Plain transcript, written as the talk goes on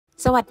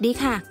สวัสดี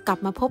ค่ะกลับ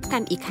มาพบกั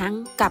นอีกครั้ง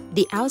กับ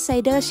The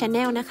Outsider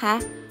Channel นะคะ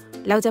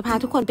เราจะพา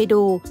ทุกคนไป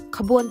ดูข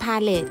บวนพา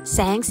เหรดแส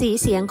งสี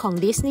เสียงของ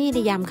ดิสนีย์ใน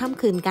ยามค่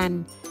ำคืนกัน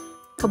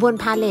ขบวน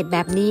พาเหรดแบ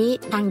บนี้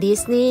ทางดิ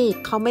สนีย์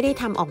เขาไม่ได้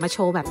ทำออกมาโช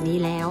ว์แบบนี้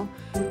แล้ว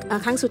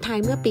ครั้งสุดท้าย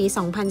เมื่อปี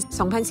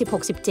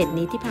 2016-17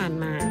 นี้ที่ผ่าน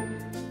มา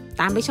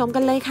ตามไปชมกั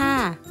นเลยค่ะ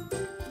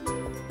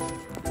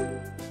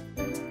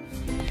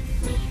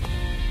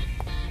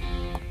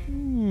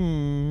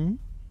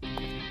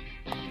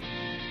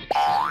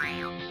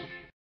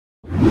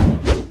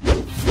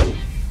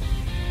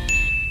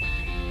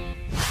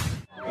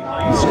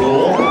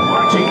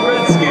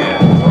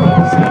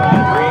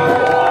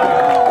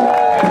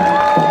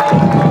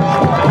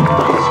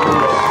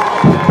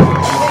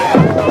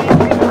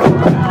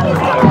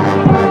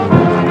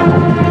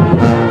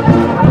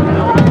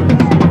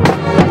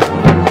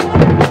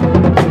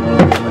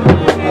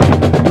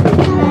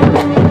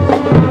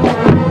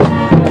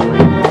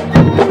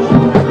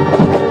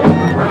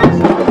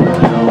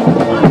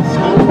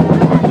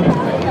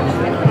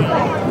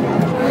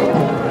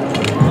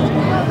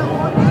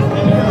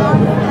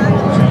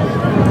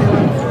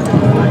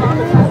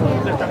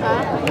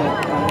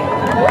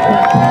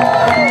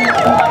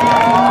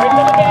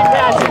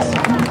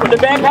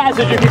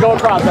You can go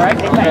across, all right?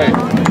 Okay.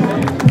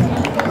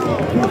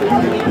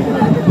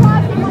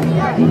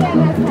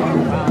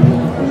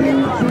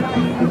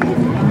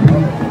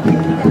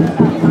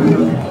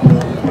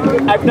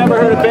 I've never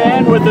heard a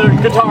band with a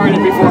guitar in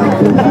it before.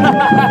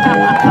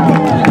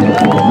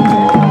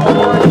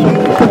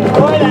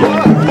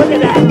 Look at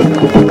that.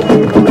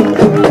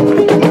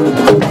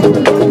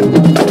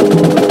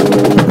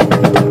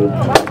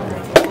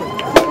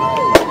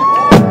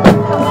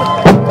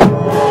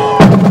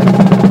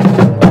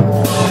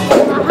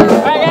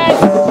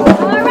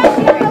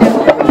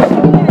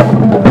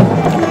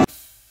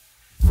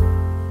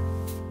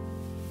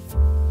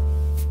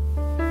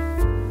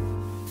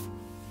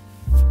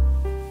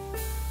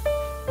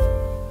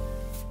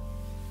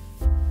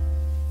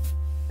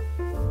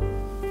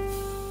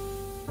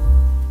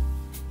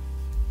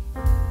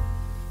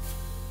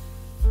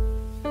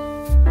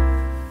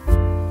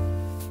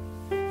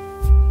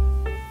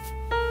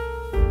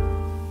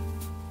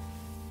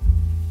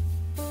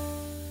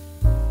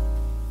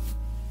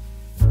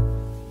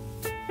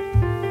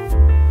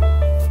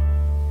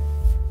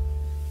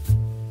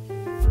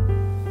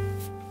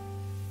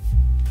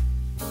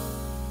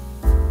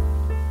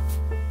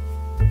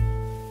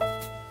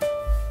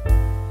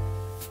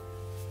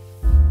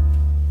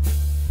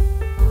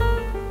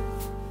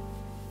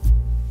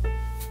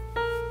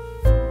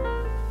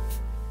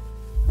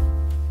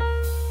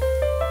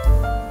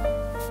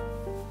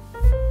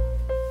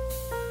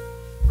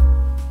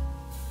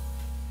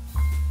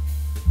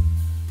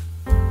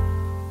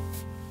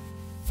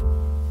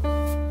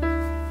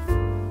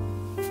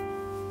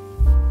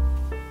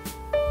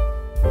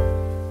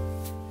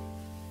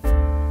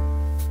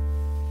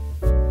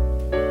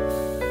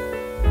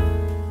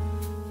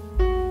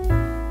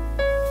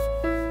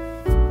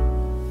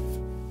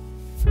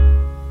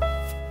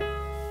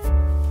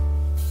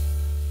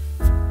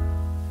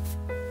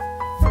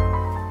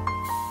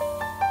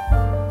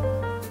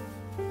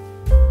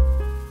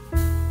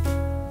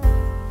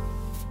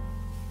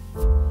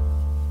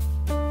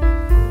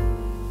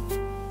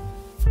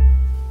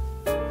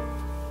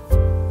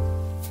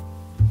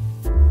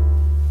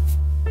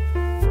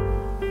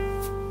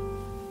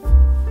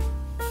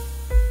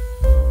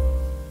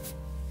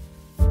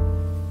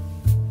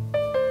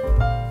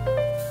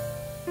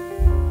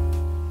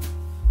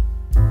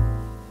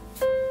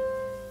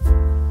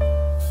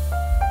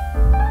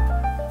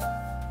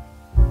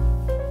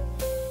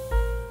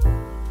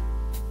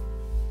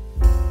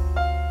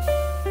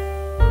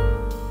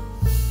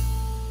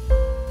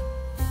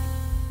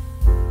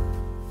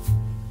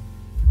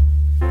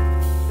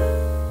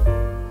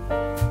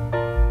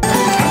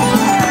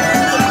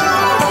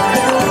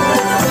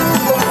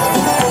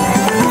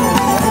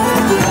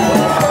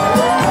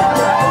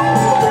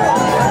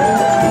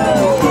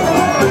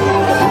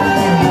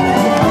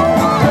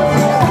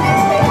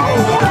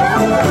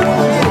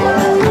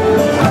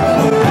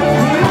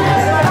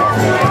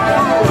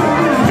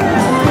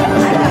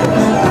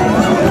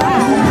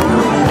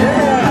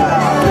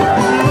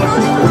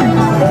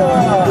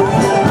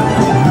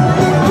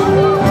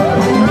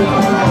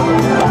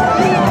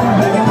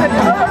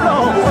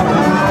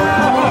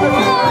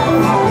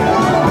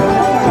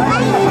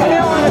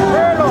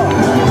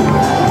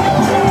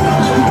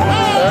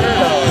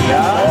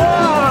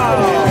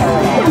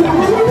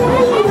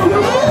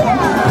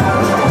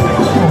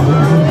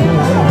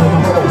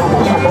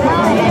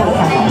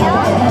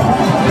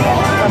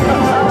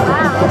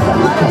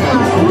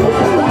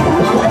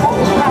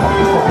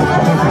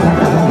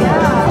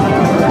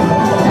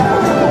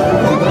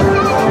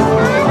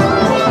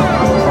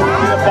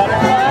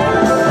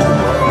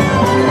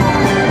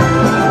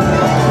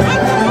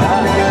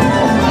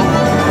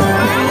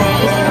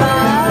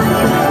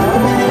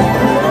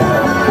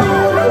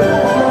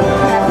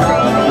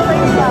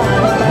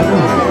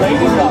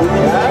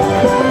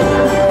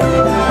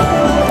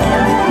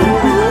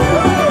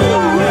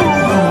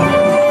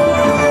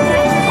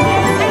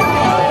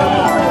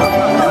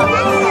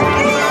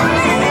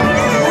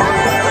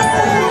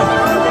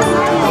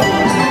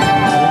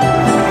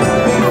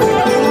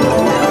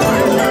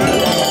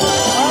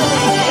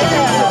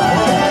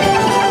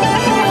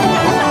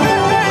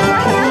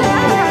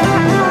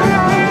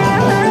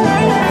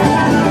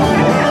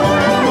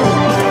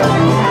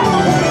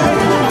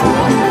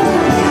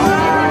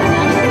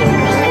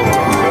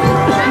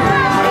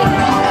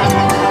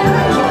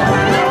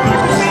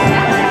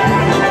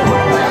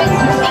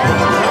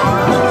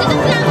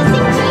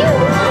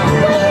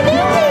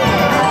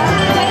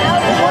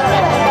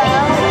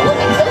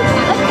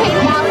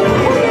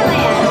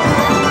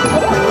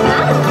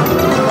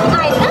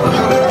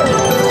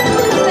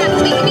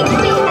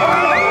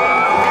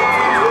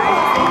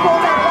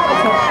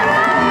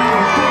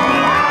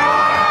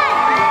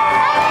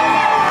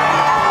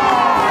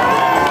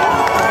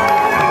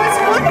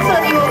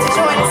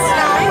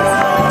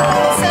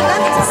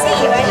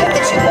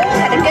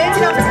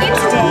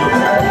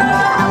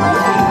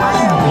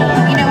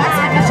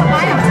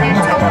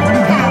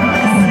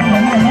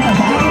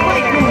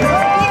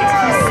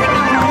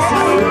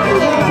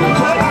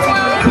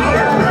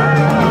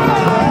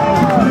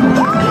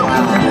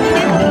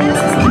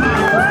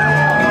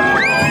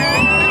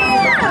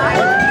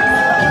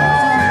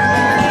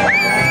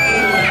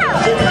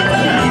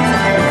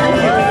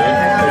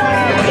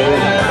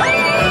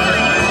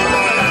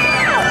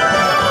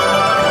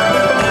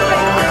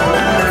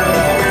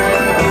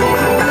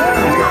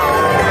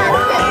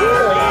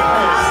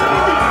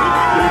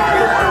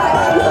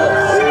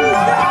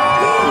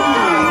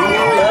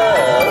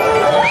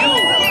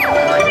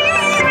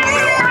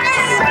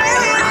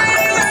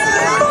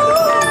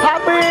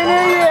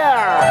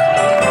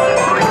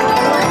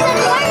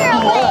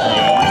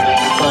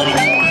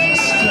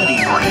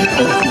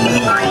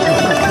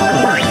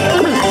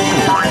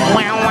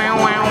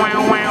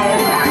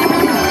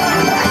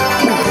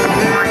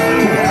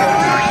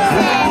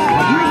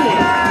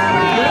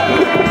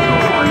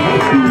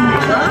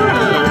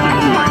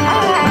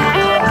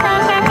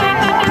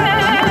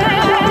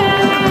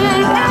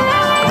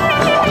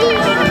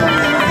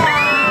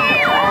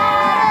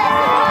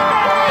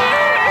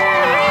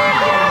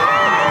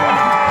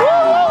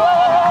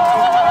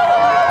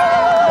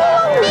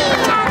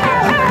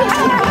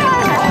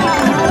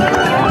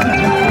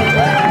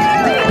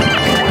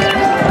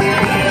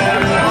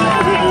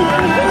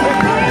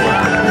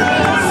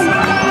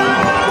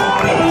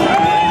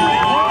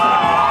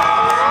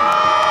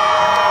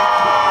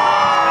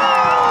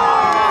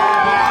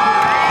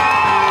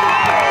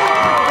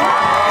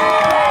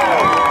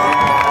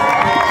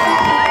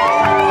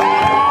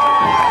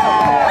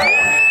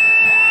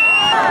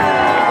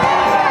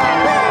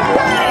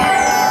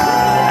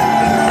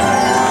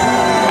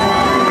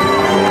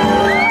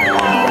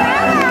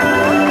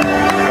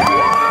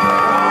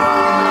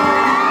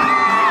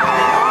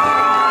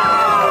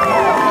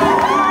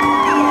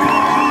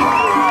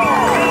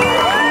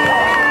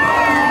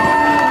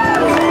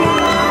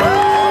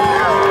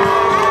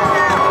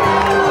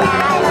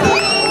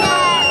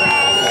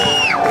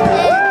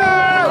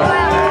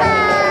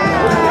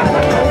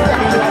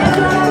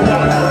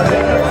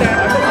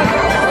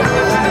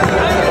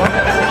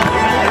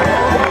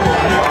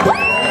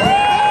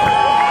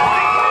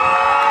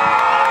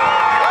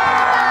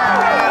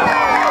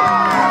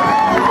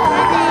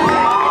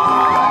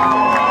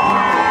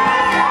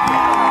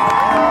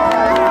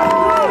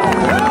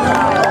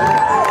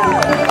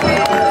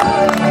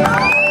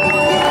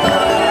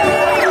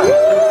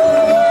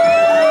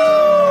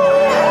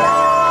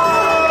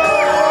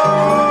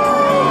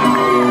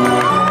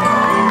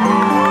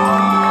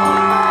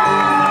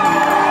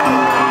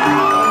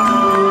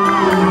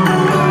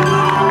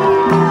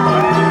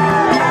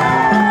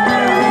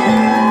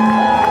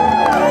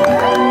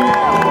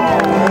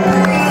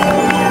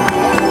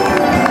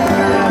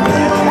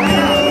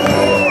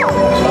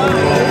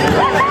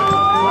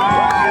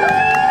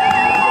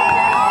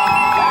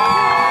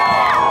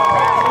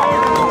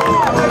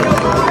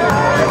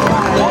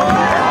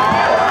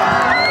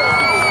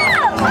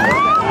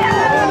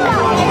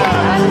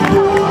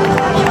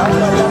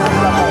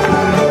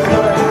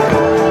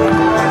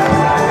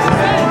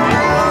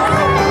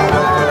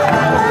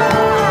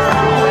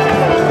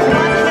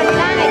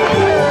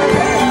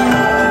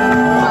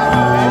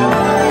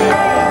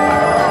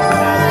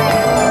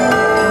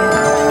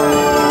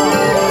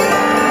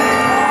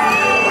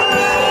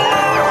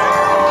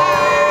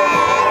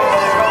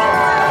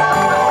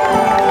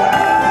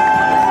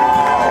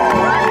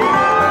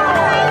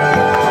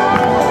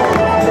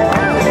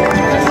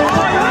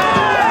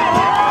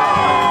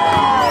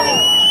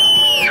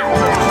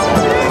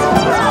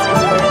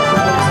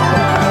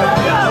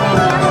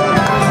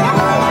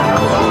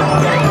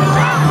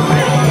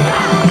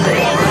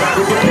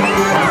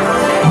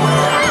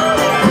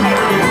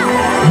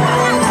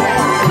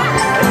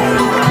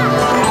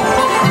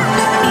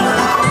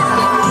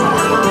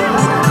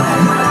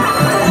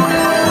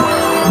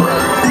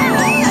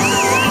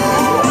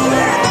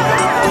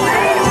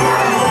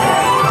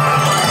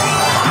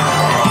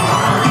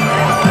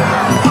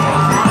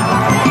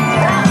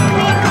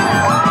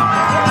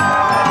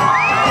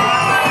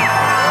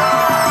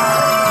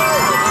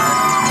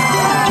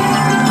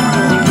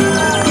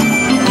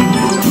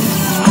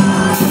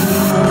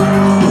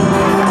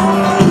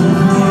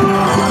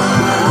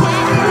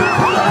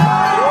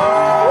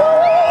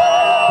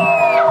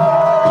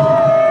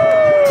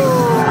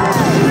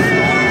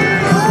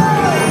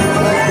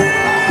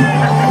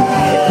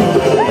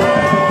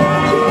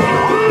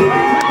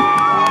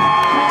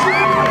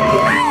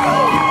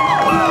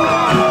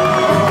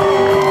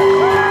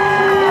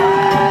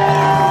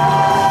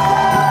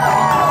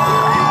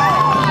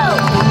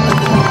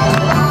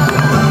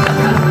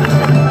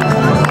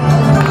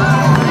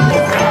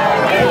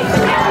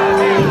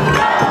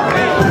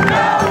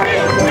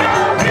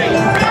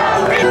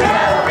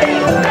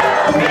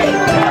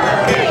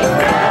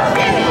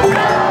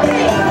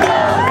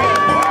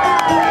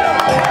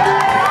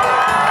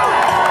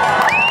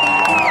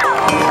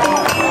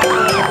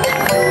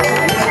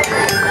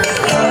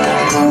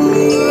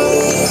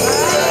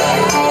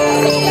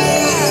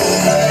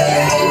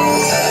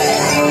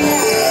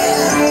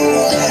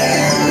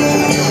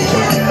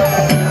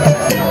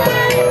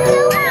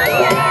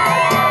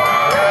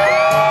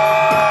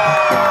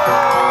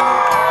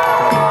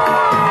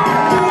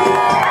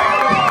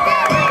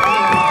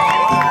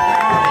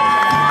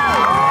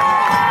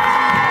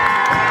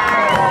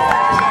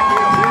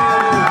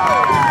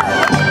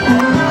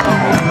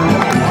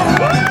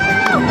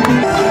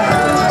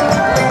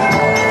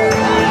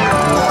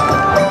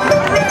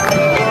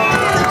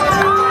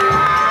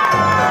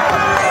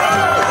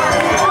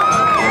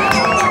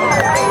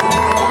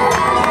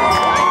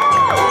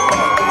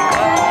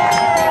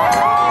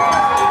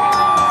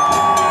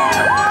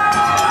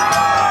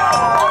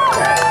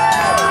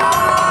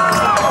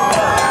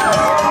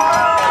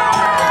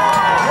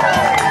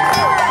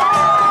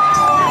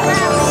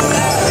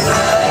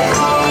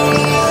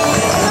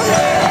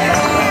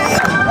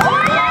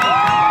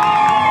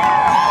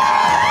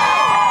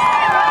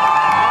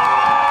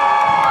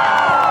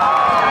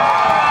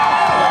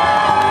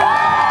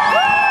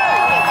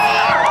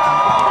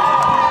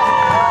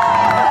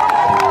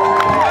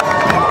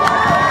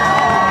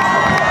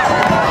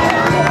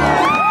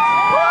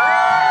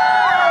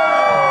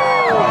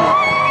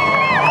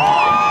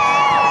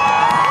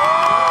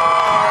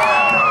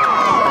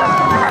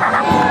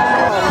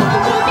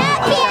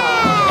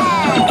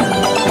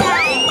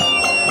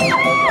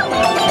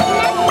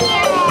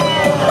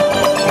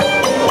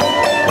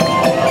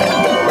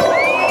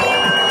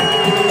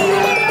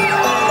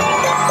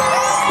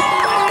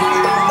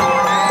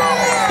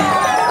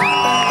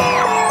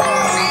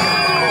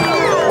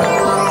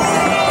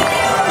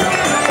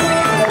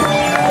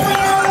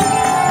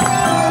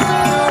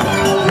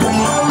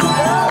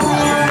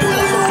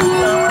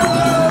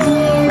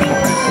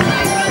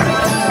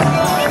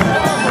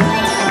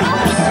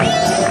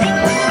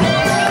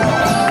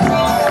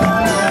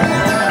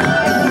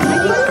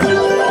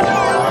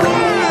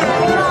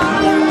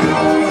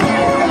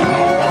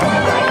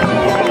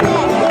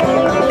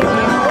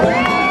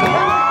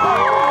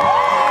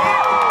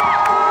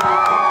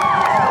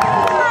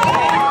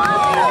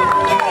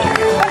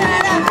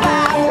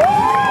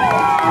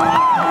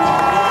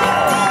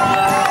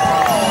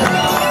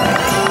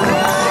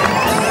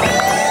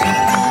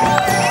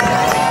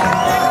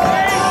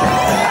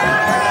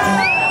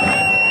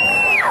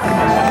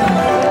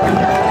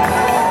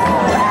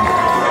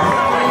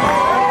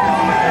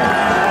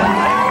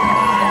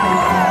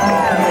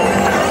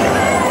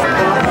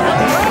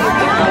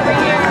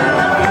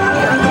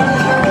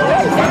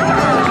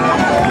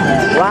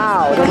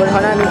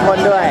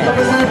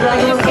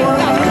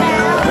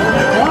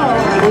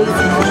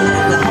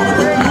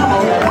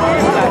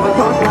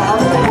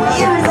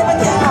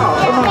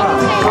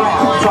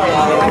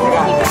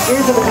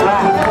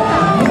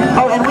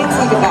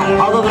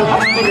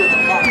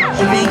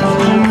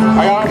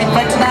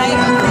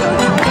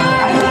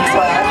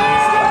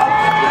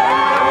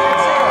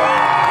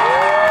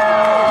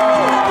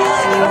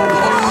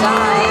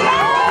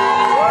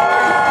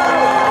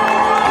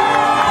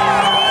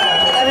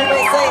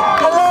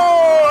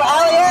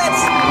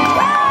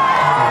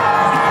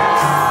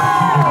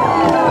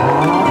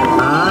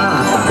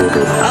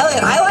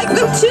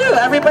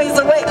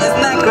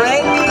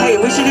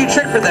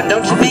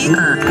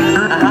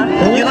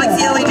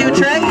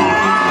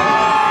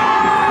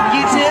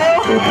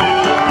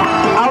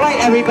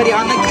 everybody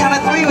on the count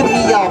of 3 with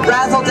me, y'all.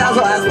 Razzle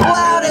dazzle as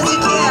loud as you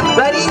can.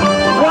 Ready? 1,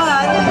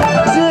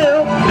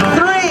 2,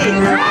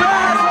 3.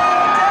 Razzle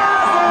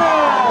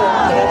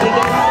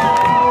dazzle.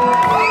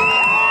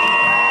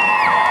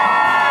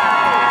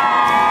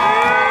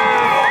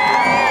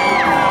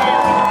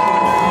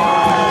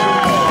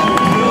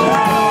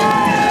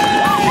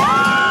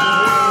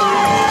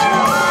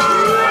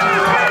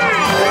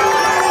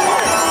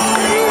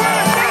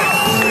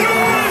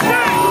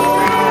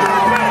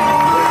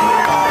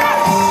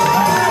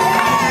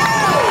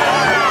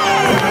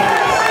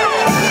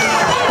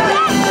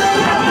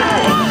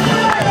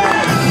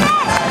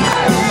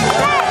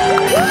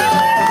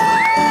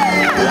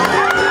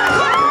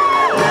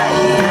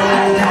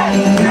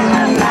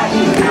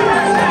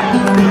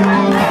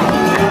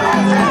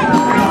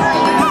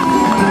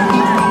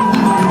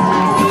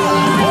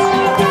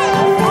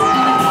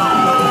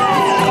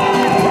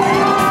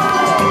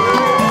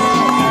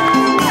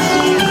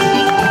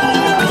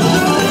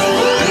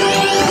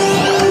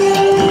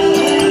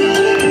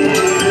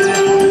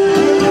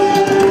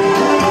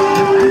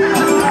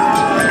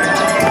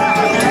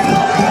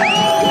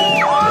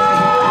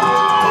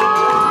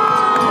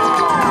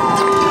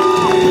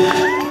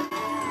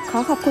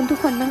 ขอบคุณทุก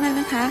คนมากๆ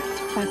นะคะ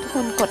ฝากทุกค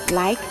นกดไ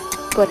ลค์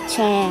กดแช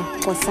ร์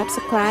กด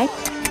Subscribe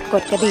ก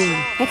ดกระดิ่ง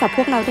ให้กับพ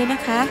วกเราด้วยนะ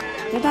คะ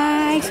บ๊ายบา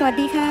ยสวัส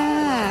ดีค่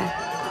ะ